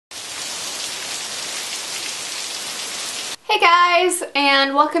Hey guys,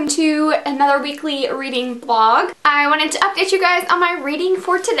 and welcome to another weekly reading vlog. I wanted to update you guys on my reading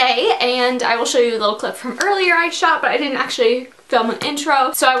for today, and I will show you a little clip from earlier I shot, but I didn't actually film an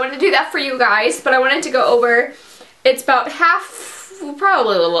intro, so I wanted to do that for you guys. But I wanted to go over, it's about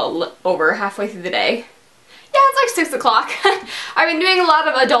probably a little over halfway through the day. Yeah, it's like 6 o'clock. I've been doing a lot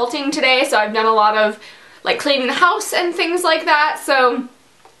of adulting today, so I've done a lot of like cleaning the house and things like that, so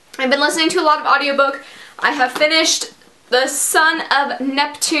I've been listening to a lot of audiobook. I have finished The Son of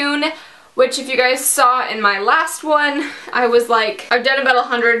Neptune, which if you guys saw in my last one, I've done about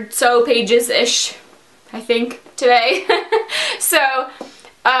 100 so pages-ish, I think, today. So,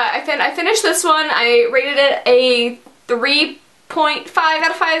 I finished this one. I rated it a 3.5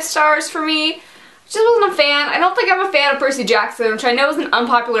 out of 5 stars for me. Just wasn't a fan. I don't think I'm a fan of Percy Jackson, which I know is an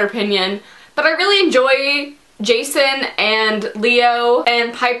unpopular opinion, but I really enjoy Jason and Leo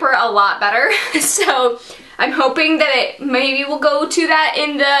and Piper a lot better. So I'm hoping that it maybe will go to that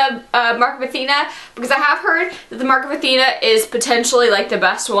in the Mark of Athena, because I have heard that the Mark of Athena is potentially like the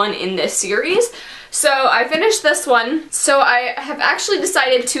best one in this series. So I finished this one. So I have actually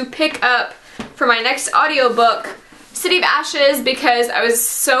decided to pick up for my next audiobook City of Ashes, because I was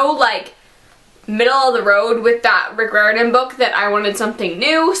so like middle of the road with that Rick Riordan book that I wanted something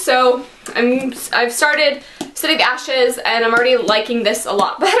new. So I've started City of Ashes and I'm already liking this a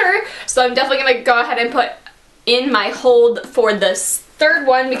lot better. So I'm definitely gonna go ahead and put in my hold for this third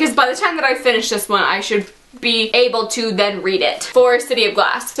one, because by the time that I finish this one I should be able to then read it for City of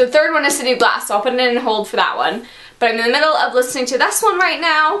Glass. So the third one is City of Glass, so I'll put it in hold for that one. But I'm in the middle of listening to this one right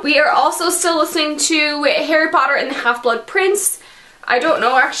now. We are also still listening to Harry Potter and the Half-Blood Prince. I don't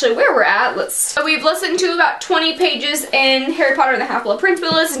know actually where we're at. So we've listened to about 20 pages in Harry Potter and the Half-Blood Prince. We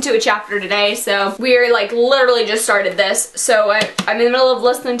listened to a chapter today, so we're like literally just started this. So I'm in the middle of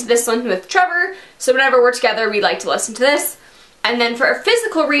listening to this one with Trevor, so whenever we're together we like to listen to this. And then for a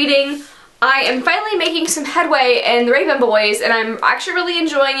physical reading, I am finally making some headway in The Raven Boys, and I'm actually really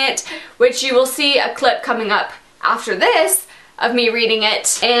enjoying it, which you will see a clip coming up after this of me reading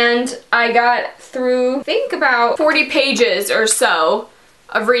it. And I got through, I think, about 40 pages or so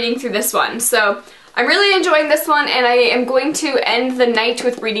of reading through this one. So I'm really enjoying this one, and I am going to end the night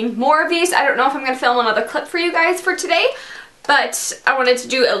with reading more of these. I don't know if I'm going to film another clip for you guys for today, but I wanted to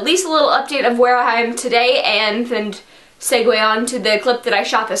do at least a little update of where I am today, and then segue on to the clip that I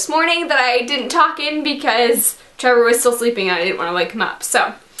shot this morning that I didn't talk in because Trevor was still sleeping and I didn't want to wake him up.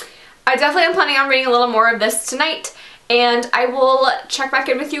 So I definitely am planning on reading a little more of this tonight, and I will check back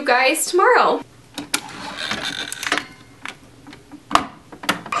in with you guys tomorrow.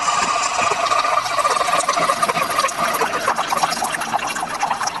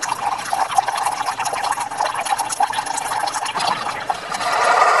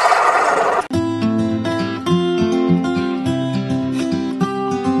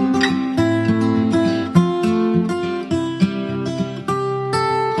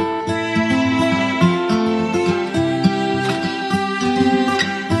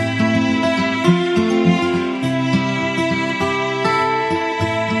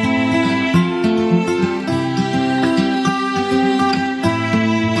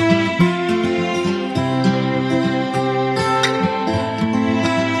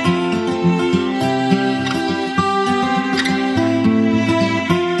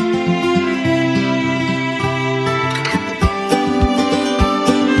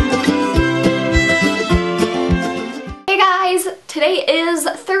 Today is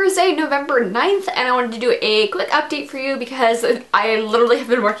Thursday, November 9th, and I wanted to do a quick update for you because I literally have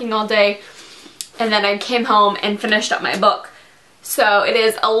been working all day, and then I came home and finished up my book. So it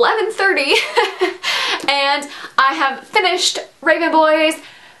is 11:30 and I have finished Raven Boys.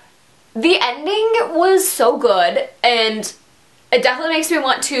 The ending was so good, and it definitely makes me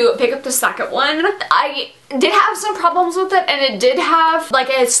want to pick up the second one. I did have some problems with it, and it did have like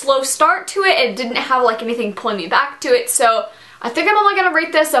a slow start to it. It didn't have like anything pulling me back to it, so I think I'm only gonna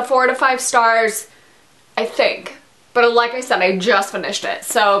rate this a 4 to 5 stars, I think. But like I said, I just finished it,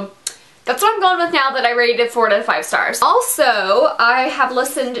 so that's what I'm going with now that I rated it 4 to 5 stars. Also, I have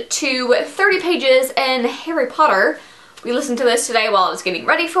listened to 30 pages in Harry Potter. We listened to this today while I was getting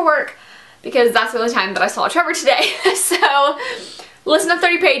ready for work, because that's the only time that I saw Trevor today. So, listen to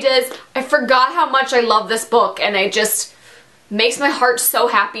 30 pages. I forgot how much I love this book, and it just makes my heart so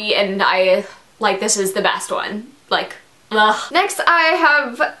happy, and this is the best one. Like, ugh. Next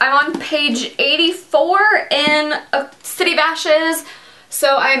I'm on page 84 in City of Ashes.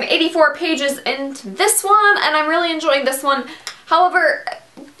 So I'm 84 pages into this one, and I'm really enjoying this one. However,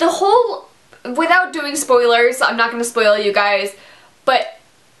 without doing spoilers, I'm not going to spoil you guys, but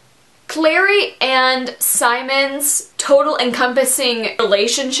Clary and Simon's total encompassing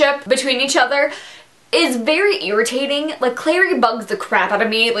relationship between each other is very irritating. Like, Clary bugs the crap out of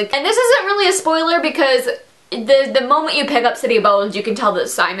me. Like, and this isn't really a spoiler because the moment you pick up City of Bones, you can tell that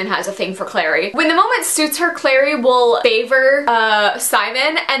Simon has a thing for Clary. When the moment suits her, Clary will favor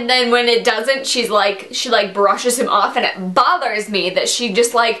Simon, and then when it doesn't, she brushes him off, and it bothers me that she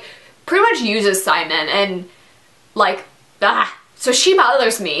just like pretty much uses Simon and like, so she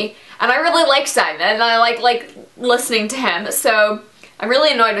bothers me, and I really like Simon, and I like listening to him, so I'm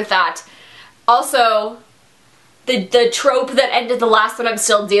really annoyed with that. Also, the trope that ended the last one, I'm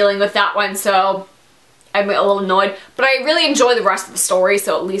still dealing with that one, so I'm a little annoyed. But I really enjoy the rest of the story,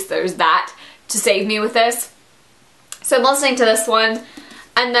 so at least there's that to save me with this. So I'm listening to this one.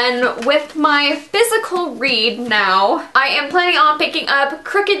 And then with my physical read now, I am planning on picking up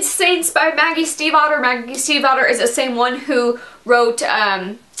Crooked Saints by Maggie Stiefvater. Maggie Stiefvater is the same one who wrote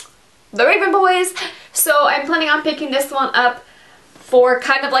The Raven Boys. So I'm planning on picking this one up for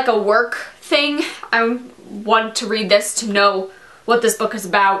kind of like a work thing. I want to read this to know what this book is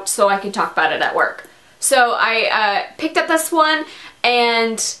about so I can talk about it at work. So I picked up this one,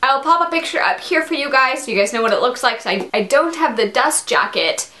 and I'll pop a picture up here for you guys so you guys know what it looks like. I don't have the dust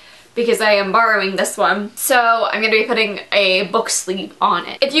jacket because I am borrowing this one. So I'm going to be putting a book sleeve on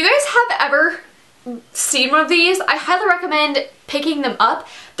it. If you guys have ever seen one of these, I highly recommend picking them up.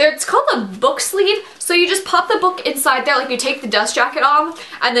 It's called a book sleeve, so you just pop the book inside there, like you take the dust jacket off,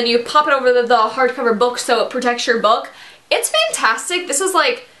 and then you pop it over the hardcover book so it protects your book. It's fantastic. This is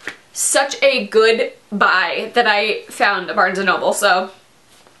like such a good buy that I found at Barnes & Noble, so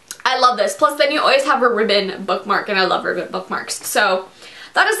I love this. Plus then you always have a ribbon bookmark, and I love ribbon bookmarks. So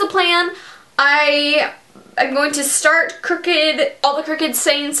that is the plan. I am going to start all the Crooked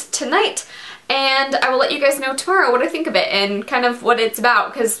Saints tonight, and I will let you guys know tomorrow what I think of it and kind of what it's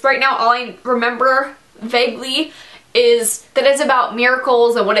about, because right now all I remember vaguely is that it's about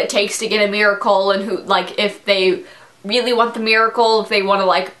miracles and what it takes to get a miracle, and who, like, if they really want the miracle, if they want to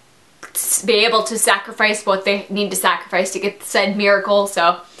like be able to sacrifice what they need to sacrifice to get said miracle.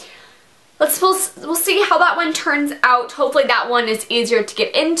 So we'll see how that one turns out. Hopefully that one is easier to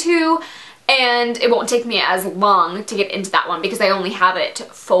get into, and it won't take me as long to get into that one because I only have it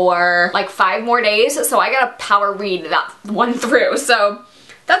for like 5 more days, so I gotta power read that one through. So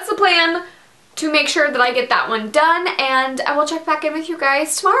that's the plan, to make sure that I get that one done, and I will check back in with you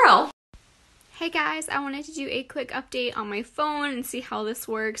guys tomorrow. Hey guys, I wanted to do a quick update on my phone and see how this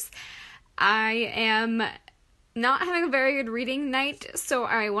works. I am not having a very good reading night, so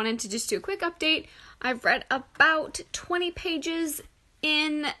I wanted to just do a quick update. I've read about 20 pages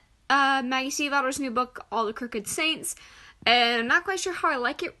in Maggie Stiefvater's new book, All the Crooked Saints, and I'm not quite sure how I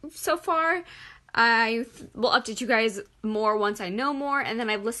like it so far. I will update you guys more once I know more, and then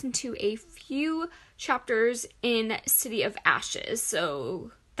I've listened to a few chapters in City of Ashes,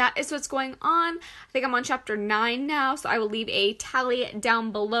 so that is what's going on. I think I'm on chapter 9 now, so I will leave a tally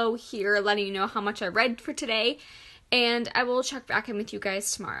down below here letting you know how much I read for today, and I will check back in with you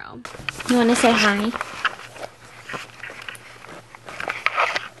guys tomorrow. You want to say hi?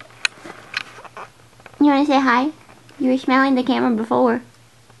 You want to say hi? You were smiling at the camera before.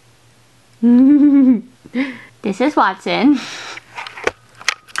 This is Watson.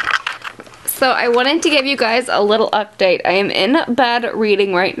 So I wanted to give you guys a little update. I am in bed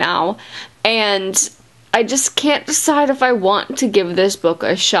reading right now, and I just can't decide if I want to give this book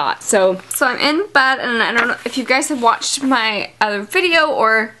a shot. So I'm in bed, and I don't know if you guys have watched my other video,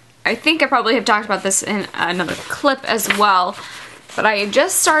 or I think I probably have talked about this in another clip as well, but I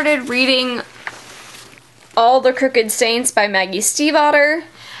just started reading All the Crooked Saints by Maggie Stiefvater,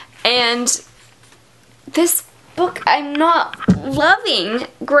 and this book I'm not loving.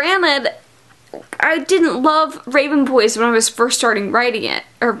 Granted, I didn't love Raven Boys when I was first starting writing it,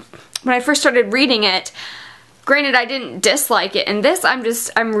 or when I first started reading it. Granted, I didn't dislike it, and this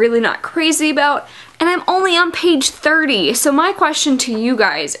I'm really not crazy about, and I'm only on page 30. So my question to you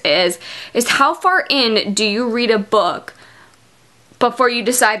guys is how far in do you read a book before you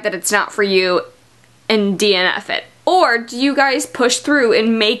decide that it's not for you and DNF it? Or do you guys push through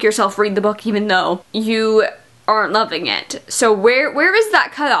and make yourself read the book even though you aren't loving it? So where is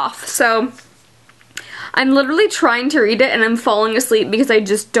that cutoff? So I'm literally trying to read it and I'm falling asleep because I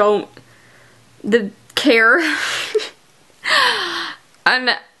just don't care.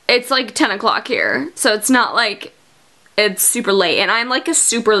 And it's like 10 o'clock here, so it's not like it's super late, and I'm like a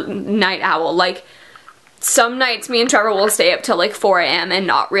super night owl. Like, some nights me and Trevor will stay up till like 4 a.m. and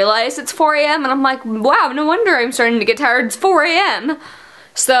not realize it's 4 a.m. and I'm like, wow, no wonder I'm starting to get tired. It's 4 a.m.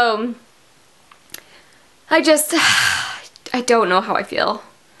 So I don't know how I feel.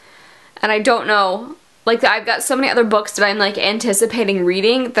 and I don't know, like, I've got so many other books that I'm like anticipating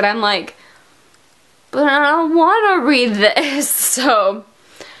reading that I'm like, but I don't want to read this. So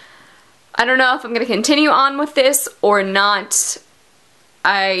I don't know if I'm going to continue on with this or not.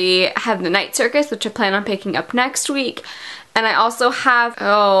 I have the Night Circus, which I plan on picking up next week. And I also have,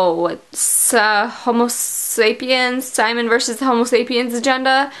 Homo Sapiens, Simon versus the Homo Sapiens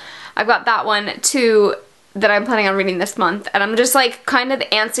Agenda. I've got that one too that I'm planning on reading this month. And I'm just like kind of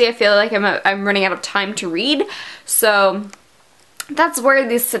antsy. I feel like I'm running out of time to read. So that's where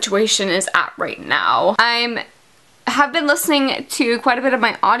this situation is at right now. Have been listening to quite a bit of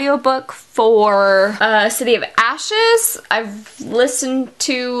my audiobook for City of Ashes. I've listened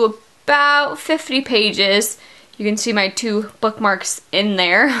to about 50 pages. You can see my 2 bookmarks in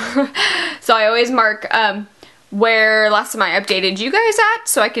there. So I always mark where last time I updated you guys at,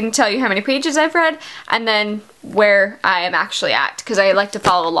 so I can tell you how many pages I've read, and then where I am actually at, because I like to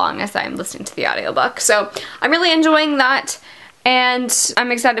follow along as I'm listening to the audiobook. So I'm really enjoying that, and I'm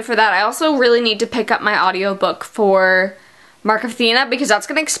excited for that. I also really need to pick up my audiobook for Mark of Athena, because that's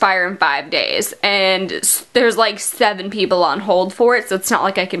going to expire in 5 days, and there's like 7 people on hold for it, so it's not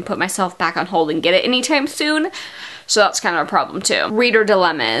like I can put myself back on hold and get it anytime soon. So that's kind of a problem too. Reader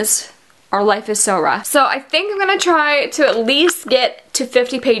dilemmas. Our life is so rough. So I think I'm going to try to at least get to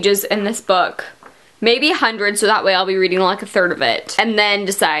 50 pages in this book. Maybe 100, so that way I'll be reading like a third of it, and then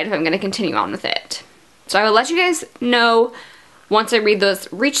decide if I'm going to continue on with it. So I will let you guys know once I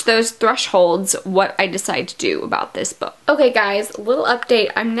reach those thresholds, what I decide to do about this book. Okay guys, a little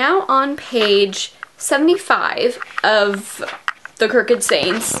update. I'm now on page 75 of The Crooked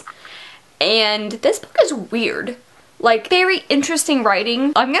Saints, and this book is weird. Like, very interesting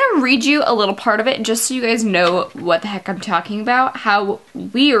writing. I'm gonna read you a little part of it just so you guys know what the heck I'm talking about, how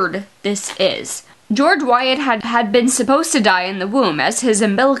weird this is. George Wyatt had been supposed to die in the womb, as his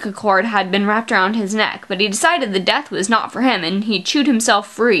umbilical cord had been wrapped around his neck, but he decided the death was not for him, and he chewed himself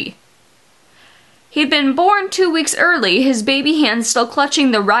free. He'd been born 2 weeks early, his baby hand still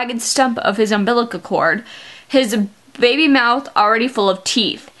clutching the ragged stump of his umbilical cord, his baby mouth already full of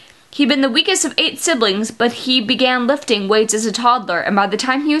teeth. He'd been the weakest of 8 siblings, but he began lifting weights as a toddler, and by the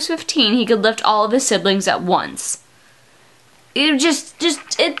time he was 15, he could lift all of his siblings at once. It's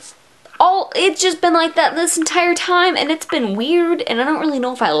just been like that this entire time, and it's been weird, and I don't really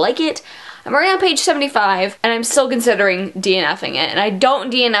know if I like it. I'm already on page 75, and I'm still considering DNFing it, and I don't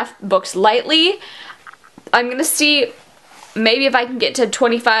DNF books lightly. I'm gonna see maybe if I can get to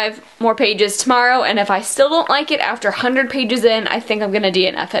 25 more pages tomorrow, and if I still don't like it after 100 pages in, I think I'm gonna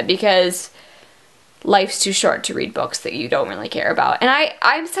DNF it, because life's too short to read books that you don't really care about. And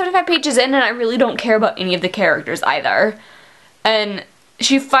I'm 75 pages in, and I really don't care about any of the characters either. And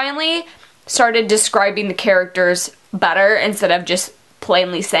she finally started describing the characters better instead of just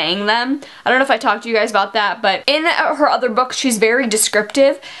plainly saying them. I don't know if I talked to you guys about that, but in her other books she's very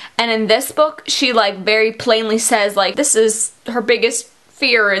descriptive, and in this book she like very plainly says like this is her biggest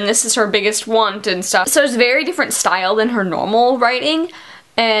fear and this is her biggest want and stuff. So it's a very different style than her normal writing,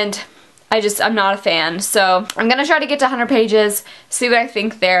 and I'm not a fan. So I'm gonna try to get to 100 pages, see what I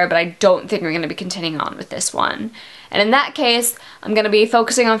think there, but I don't think we're gonna be continuing on with this one. And in that case, I'm going to be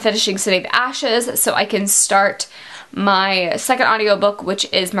focusing on finishing City of Ashes so I can start my second audiobook, which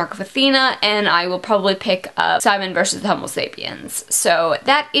is Mark of Athena, and I will probably pick up Simon versus the Homo Sapiens. So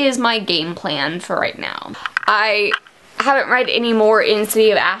that is my game plan for right now. I haven't read any more in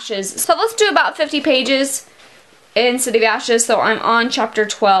City of Ashes, so let's do about 50 pages in City of Ashes. So I'm on chapter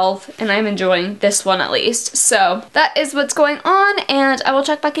 12, and I'm enjoying this one at least. So that is what's going on, and I will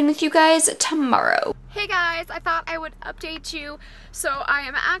check back in with you guys tomorrow. Hey guys, I thought I would update you. So I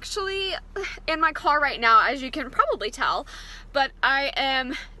am actually in my car right now, as you can probably tell, but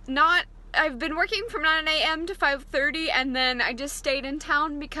I've been working from 9 a.m. to 5:30, and then I just stayed in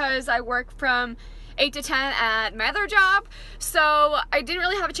town because I work from 8 to 10 at my other job. So I didn't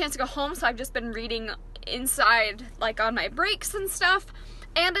really have a chance to go home, so I've just been reading inside, like on my breaks and stuff.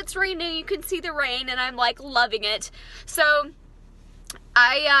 And it's raining, you can see the rain, and I'm like loving it. So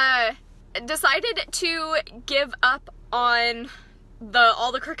I decided to give up on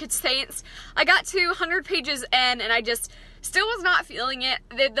all the Crooked Saints. I got to 100 pages in, and I just still was not feeling it.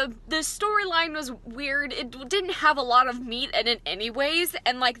 The storyline was weird. It didn't have a lot of meat in it anyways,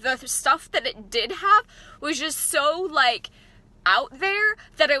 and like the stuff that it did have was just so like out there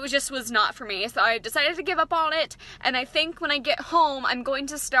that it was not for me. So I decided to give up on it, and I think when I get home I'm going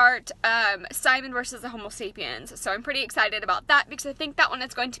to start Simon versus the Homo Sapiens. So I'm pretty excited about that because I think that one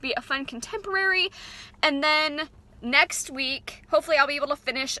is going to be a fun contemporary. And then next week hopefully I'll be able to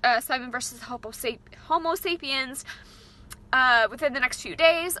finish Simon versus Homo Sapiens, within the next few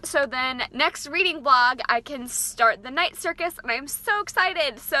days. So then next reading vlog, I can start the night circus, and I'm so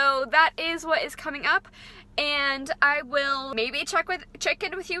excited. So that is what is coming up, and I will maybe check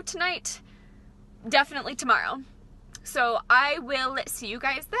in with you tonight, definitely tomorrow. So I will see you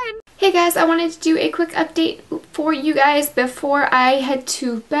guys then. Hey guys, I wanted to do a quick update for you guys before I head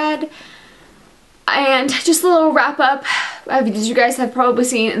to bed. And just a little wrap up. As you guys have probably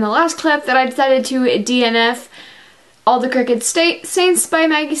seen in the last clip, that I decided to DNF All the Crooked Saints by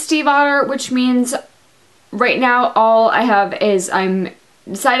Maggie Stiefvater, which means right now all I have is I'm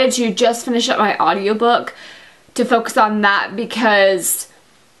decided to just finish up my audiobook to focus on that, because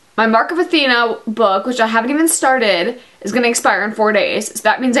my Mark of Athena book, which I haven't even started, is going to expire in 4 days. So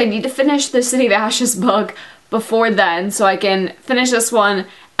that means I need to finish the City of Ashes book before then, so I can finish this one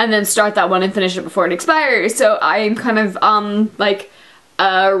and then start that one and finish it before it expires. So I'm kind of like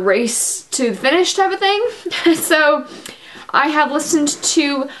a race to the finish type of thing. So I have listened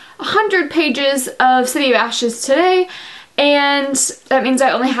to 100 pages of City of Ashes today, and that means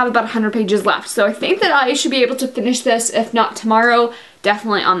I only have about 100 pages left. So I think that I should be able to finish this, if not tomorrow,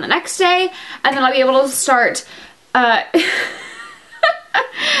 definitely on the next day, and then I'll be able to start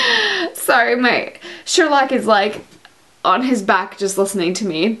sorry, my Sherlock is like on his back just listening to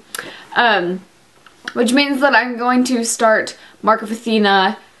me, which means that I'm going to start Mark of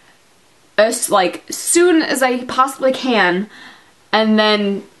Athena as like soon as I possibly can, and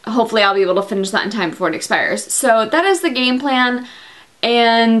then hopefully I'll be able to finish that in time before it expires. So that is the game plan,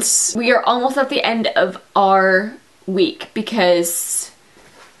 and we are almost at the end of our week, because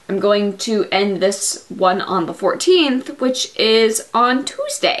I'm going to end this one on the 14th, which is on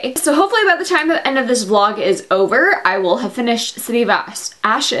Tuesday. So hopefully by the time the end of this vlog is over, I will have finished City of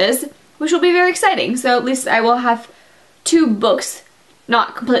Ashes, which will be very exciting. So at least I will have 2 books,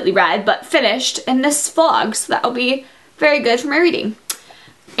 not completely read, but finished in this vlog. So that will be very good for my reading.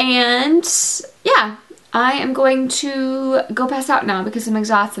 And yeah, I am going to go pass out now because I'm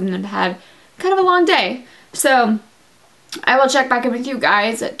exhausted and I've had kind of a long day. So I will check back in with you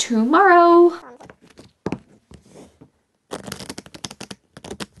guys tomorrow.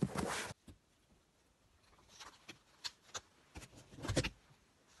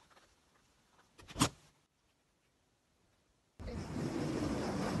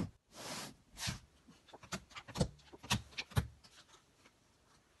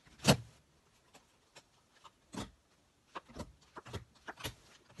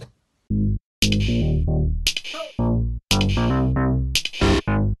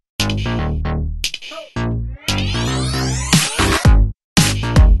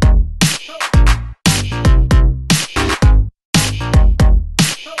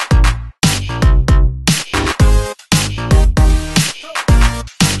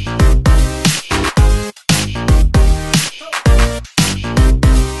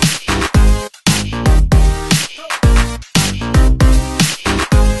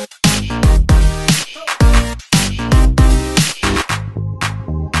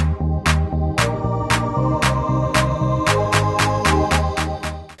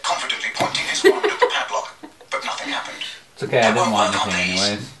 Okay, I didn't want anything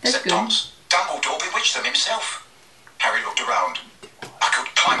anyways. That's good. Dumbledore bewitched them himself. Harry looked around. I could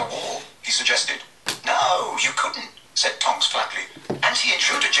climb a wall, he suggested. No, you couldn't, said Tonks flatly.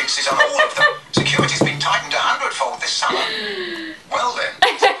 Anti-intruder jinxes on all of them. Security's been tightened 100-fold this summer. Well then,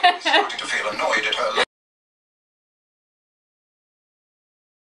 he's starting to feel annoyed at her.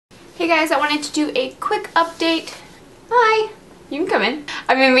 Hey guys, I wanted to do a quick update. Hi. You can come in.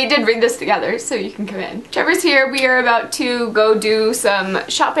 I mean, we did read this together, so you can come in. Trevor's here. We are about to go do some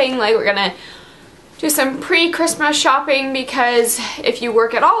shopping. Like, we're gonna do some pre-Christmas shopping, because if you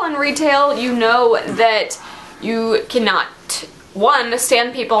work at all in retail, you know that you cannot, 1,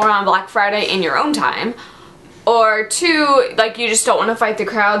 stand people around Black Friday in your own time, or 2, like, you just don't want to fight the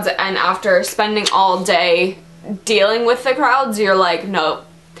crowds, and after spending all day dealing with the crowds, you're like, nope.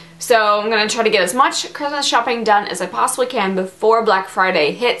 So I'm going to try to get as much Christmas shopping done as I possibly can before Black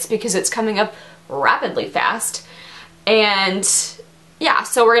Friday hits, because it's coming up rapidly fast. And yeah,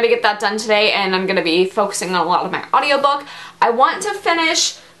 so we're going to get that done today, and I'm going to be focusing on a lot of my audiobook. I want to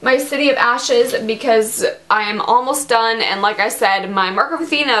finish my City of Ashes because I am almost done, and like I said, my Mark of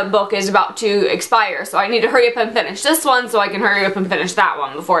Athena book is about to expire, so I need to hurry up and finish this one so I can hurry up and finish that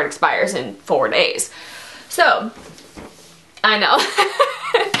one before it expires in 4 days. So, I know.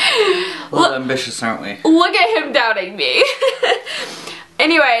 A little ambitious, aren't we? Look at him doubting me.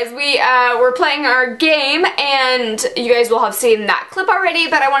 Anyways, we're playing our game, and you guys will have seen that clip already,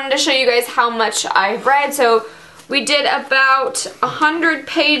 but I wanted to show you guys how much I've read. So we did about 100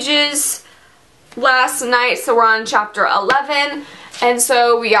 pages last night, so we're on chapter 11, and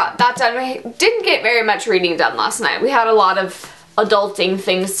so we got that done. We didn't get very much reading done last night. We had a lot of adulting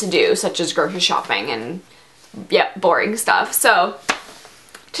things to do, such as grocery shopping and, yep, boring stuff. So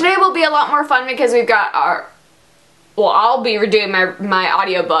today will be a lot more fun because we've got our, well, I'll be redoing my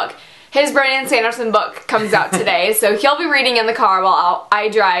audiobook. His Brandon Sanderson book comes out today, so he'll be reading in the car while I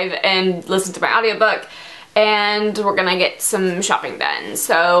drive and listen to my audiobook, and we're gonna get some shopping done,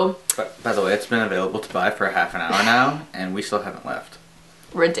 so. But, by the way, it's been available to buy for half an hour now, and we still haven't left.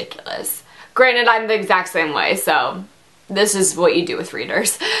 Ridiculous. Granted, I'm the exact same way, so this is what you do with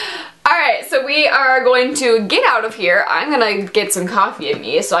readers. Alright, so we are going to get out of here. I'm gonna get some coffee in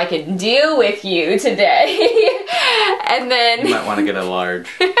me so I can deal with you today. And then... You might want to get a large.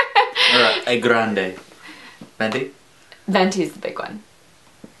 Or a grande. Venti? Venti's the big one.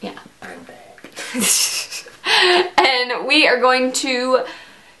 Yeah. And we are going to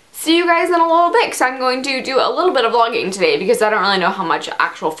see you guys in a little bit, because I'm going to do a little bit of vlogging today because I don't really know how much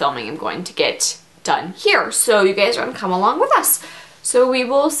actual filming I'm going to get done here. So you guys are going to come along with us. So we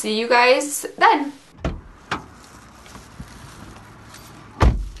will see you guys then.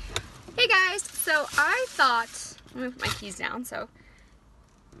 Hey guys, so I thought, let me put my keys down so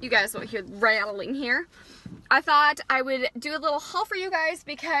you guys won't hear rattling here. I thought I would do a little haul for you guys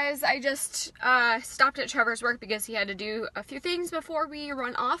because I just stopped at Trevor's work because he had to do a few things before we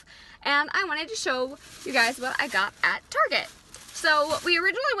run off, and I wanted to show you guys what I got at Target. So we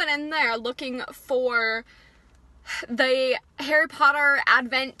originally went in there looking for the Harry Potter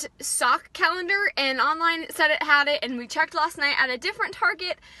Advent stock calendar, and online it said it had it, and we checked last night at a different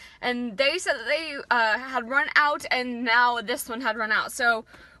Target and they said that they had run out, and now this one had run out. So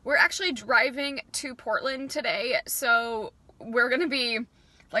we're actually driving to Portland today, so we're gonna be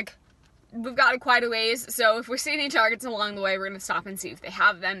like, we've got quite a ways, so if we see any Targets along the way, we're gonna stop and see if they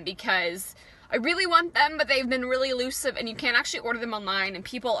have them, because I really want them, but they've been really elusive and you can't actually order them online, and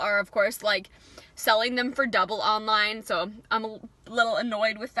people are of course like selling them for double online, so I'm a little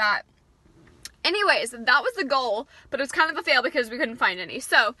annoyed with that. Anyways, that was the goal, but it was kind of a fail because we couldn't find any.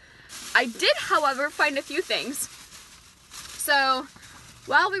 So I did, however, find a few things. So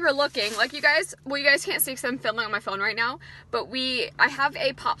while we were looking, like you guys can't see because I'm filming on my phone right now, but I have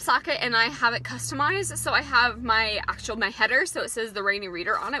a pop socket and I have it customized. So I have my header, so it says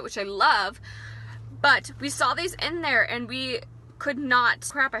TheRainyReader on it, which I love. But we saw these in there and we could not,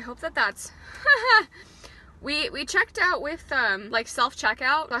 crap, I hope that that's, we checked out with like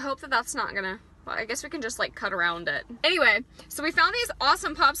self-checkout. I hope that that's not gonna, well, I guess we can just like cut around it. Anyway, so we found these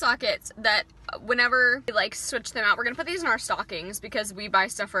awesome pop sockets that whenever we like switch them out, we're gonna put these in our stockings because we buy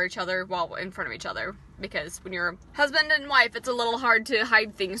stuff for each other while in front of each other, because when you're husband and wife, it's a little hard to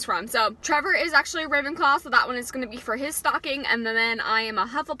hide things from. So Trevor is actually a Ravenclaw, so that one is gonna be for his stocking, and then I am a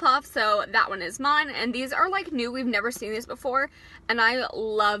Hufflepuff, so that one is mine. And these are like new, we've never seen these before, and I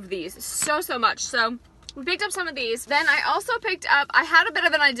love these so much. So we picked up some of these. Then I also picked up, I had a bit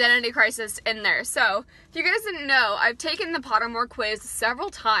of an identity crisis in there. So if you guys didn't know, I've taken the Pottermore quiz several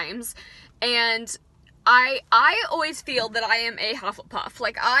times, and I always feel that I am a Hufflepuff.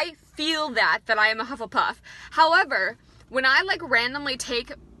 Like, I feel that I am a Hufflepuff. However, when I like randomly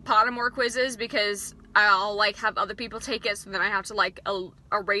take Pottermore quizzes, because I'll like have other people take it, so then I have to like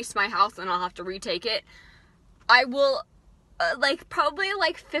erase my house and I'll have to retake it, I will like probably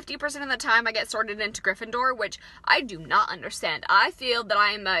like 50% of the time I get sorted into Gryffindor, which I do not understand. I feel that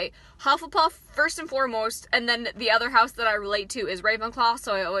I am a Hufflepuff first and foremost, and then the other house that I relate to is Ravenclaw,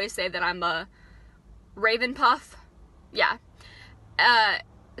 so I always say that I'm a Ravenpuff. Yeah.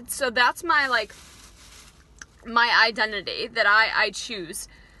 So that's my like my identity that I choose,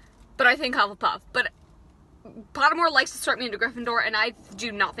 but I think Hufflepuff. But Pottermore likes to sort me into Gryffindor, and I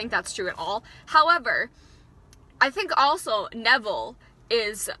do not think that's true at all. However, I think also Neville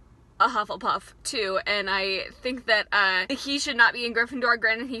is a Hufflepuff too, and I think that he should not be in Gryffindor.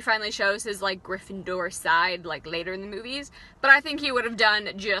 Granted, he finally shows his like Gryffindor side like later in the movies, but I think he would have done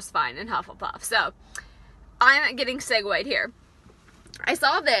just fine in Hufflepuff. So I'm getting segued here. I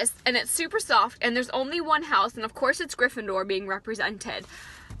saw this and it's super soft, and there's only one house, and of course it's Gryffindor being represented,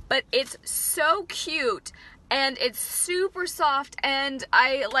 but it's so cute and it's super soft, and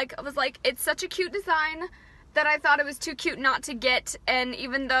I was like, it's such a cute design that I thought it was too cute not to get. And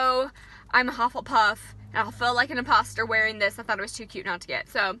even though I'm a Hufflepuff and I'll feel like an imposter wearing this, I thought it was too cute not to get.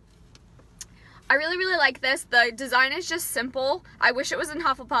 So I really like this. The design is just simple. I wish it was in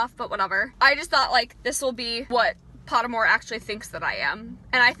Hufflepuff, but whatever. I just thought like this will be what Pottermore actually thinks that I am,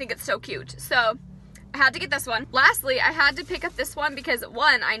 and I think it's so cute. So I had to get this one. Lastly, I had to pick up this one because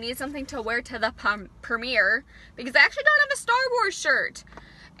one, I need something to wear to the premiere, because I actually don't have a Star Wars shirt.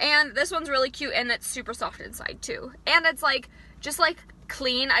 And this one's really cute, and it's super soft inside too. And it's like, just like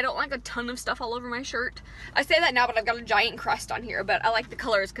clean. I don't like a ton of stuff all over my shirt. I say that now, but I've got a giant crust on here, but I like the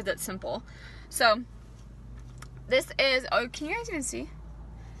colors because it's simple. So this is, oh, can you guys even see?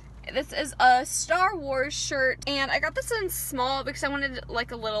 This is a Star Wars shirt, and I got this in small because I wanted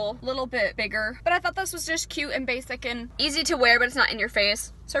like a little bit bigger. But I thought this was just cute and basic and easy to wear, but it's not in your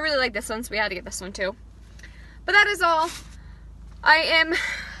face. So I really like this one, so we had to get this one too. But that is all. I am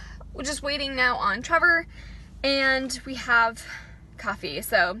just waiting now on Trevor, and we have coffee,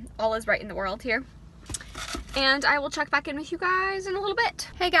 so all is right in the world here. And I will check back in with you guys in a little bit.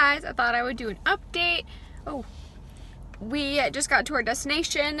 Hey guys, I thought I would do an update. Oh, we just got to our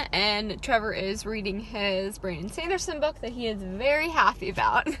destination, and Trevor is reading his Brandon Sanderson book that he is very happy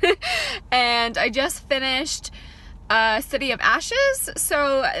about. And I just finished City of Ashes,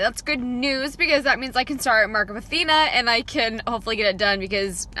 so that's good news because that means I can start Mark of Athena, and I can hopefully get it done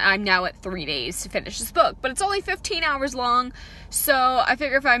because I'm now at 3 days to finish this book. But it's only 15 hours long, so I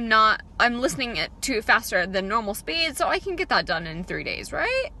figure if I'm listening to it faster than normal speed, so I can get that done in 3 days,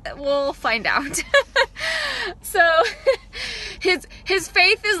 right? We'll find out. So his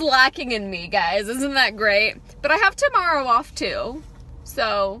faith is lacking in me, guys. Isn't that great? But I have tomorrow off too,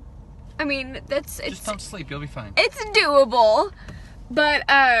 so I mean, just don't sleep, you'll be fine. It's doable, but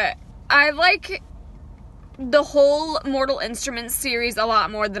I like the whole Mortal Instruments series a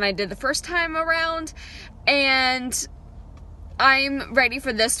lot more than I did the first time around, and I'm ready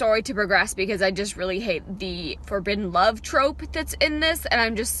for this story to progress because I just really hate the forbidden love trope that's in this, and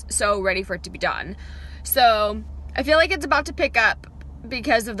I'm just so ready for it to be done. So I feel like it's about to pick up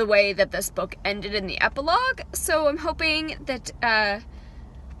because of the way that this book ended in the epilogue, so I'm hoping that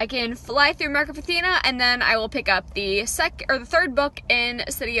I can fly through Mark of Athena, and then I will pick up the third book in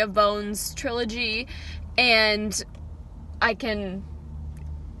City of Bones trilogy, and I can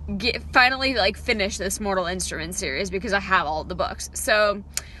finally like finish this Mortal Instruments series because I have all the books. So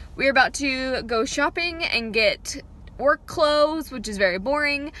we're about to go shopping and get work clothes, which is very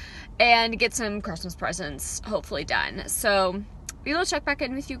boring, and get some Christmas presents hopefully done. So we will check back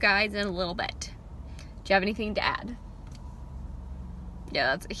in with you guys in a little bit. Do you have anything to add?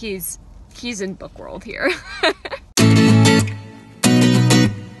 Yeah, he's in book world here.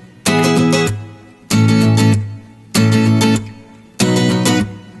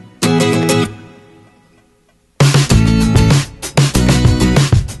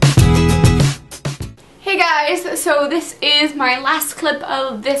 Hey guys, so this is my last clip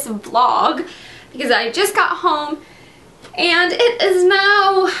of this vlog because I just got home and it is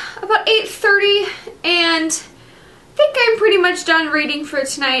now about 8:30, and I think I'm pretty much done reading for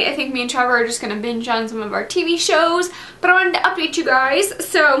tonight. I think me and Trevor are just going to binge on some of our TV shows, but I wanted to update you guys.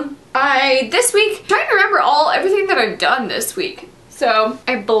 So this week, I'm trying to remember everything that I've done this week. So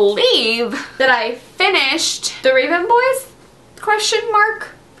I believe that I finished The Raven Boys? Question mark?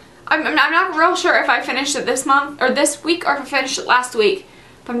 I'm not real sure if I finished it this month or this week or if I finished it last week,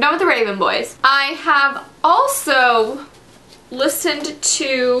 but I'm done with The Raven Boys. I have also listened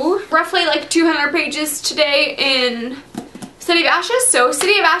to roughly like 200 pages today in City of Ashes. So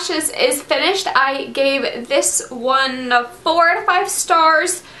City of Ashes is finished. I gave this one 4 out of 5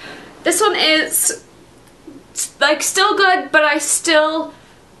 stars. This one is like still good, but I still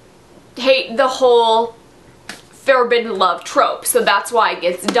hate the whole forbidden love trope, so that's why it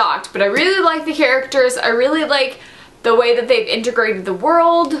gets docked. But I really like the characters. I really like the way that they've integrated the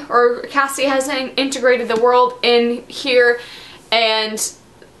world, or Cassie has integrated the world in here, and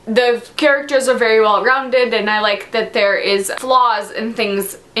the characters are very well rounded, and I like that there is flaws and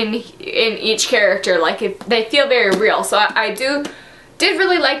things in each character. Like they feel very real. So I did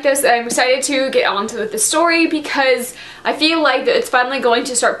really like this, and I'm excited to get on with the story because I feel like that it's finally going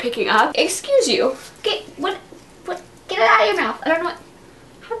to start picking up. Excuse you. Get it out of your mouth. I don't know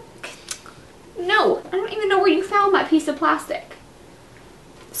no, I don't even know where you found that piece of plastic.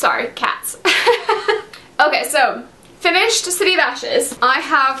 Sorry, cats. Okay, so finished City of Ashes. I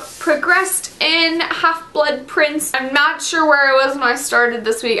have progressed in Half-Blood Prince. I'm not sure where I was when I started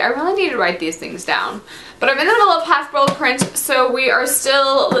this week. I really need to write these things down. But I'm in the middle of Half-Blood Prince, so we are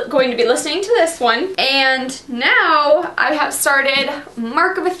still going to be listening to this one. And now I have started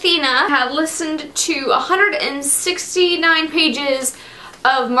Mark of Athena. I have listened to 169 pages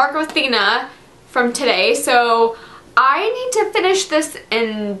of Mark of Athena from today. So I need to finish this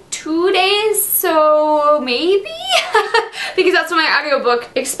in 2 days, so maybe? Because that's when my audiobook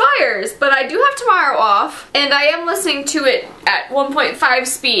expires. But I do have tomorrow off, and I am listening to it at 1.5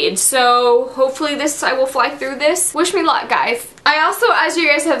 speed, so hopefully I will fly through this. Wish me luck, guys. I also, as you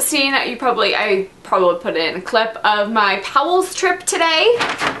guys have seen, I probably put in a clip of my Powell's trip today,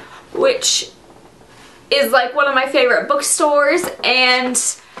 which is like one of my favorite bookstores, and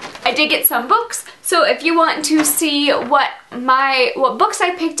I did get some books. So if you want to see what books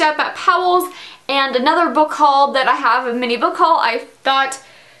I picked up at Powell's and another book haul that I have, a mini book haul, I thought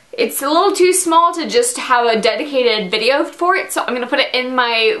it's a little too small to just have a dedicated video for it, so I'm going to put it in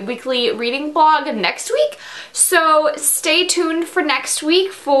my weekly reading blog next week. So stay tuned for next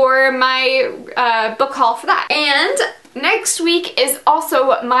week for my book haul for that. And next week is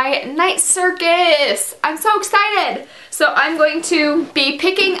also my night circus. I'm so excited. So I'm going to be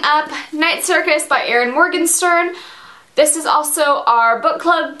picking up Night Circus by Erin Morgenstern. This is also our book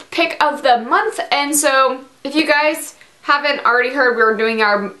club pick of the month, and so if you guys haven't already heard, we're doing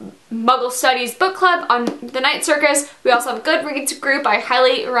our Muggle Studies book club on the Night Circus. We also have a Goodreads group. I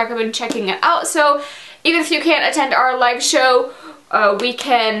highly recommend checking it out. So even if you can't attend our live show, we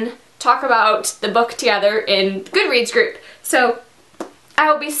can talk about the book together in Goodreads group. So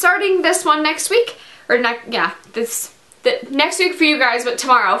I will be starting this one next week, or next week for you guys, but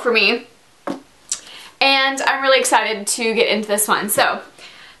tomorrow for me. And I'm really excited to get into this one. So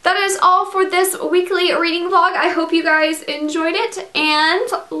that is all for this weekly reading vlog. I hope you guys enjoyed it, and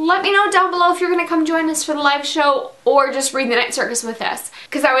let me know down below if you're going to come join us for the live show or just read the Night Circus with us,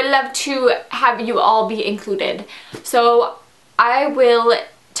 because I would love to have you all be included. So I will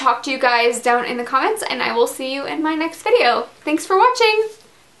talk to you guys down in the comments, and I will see you in my next video. Thanks for watching.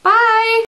 Bye!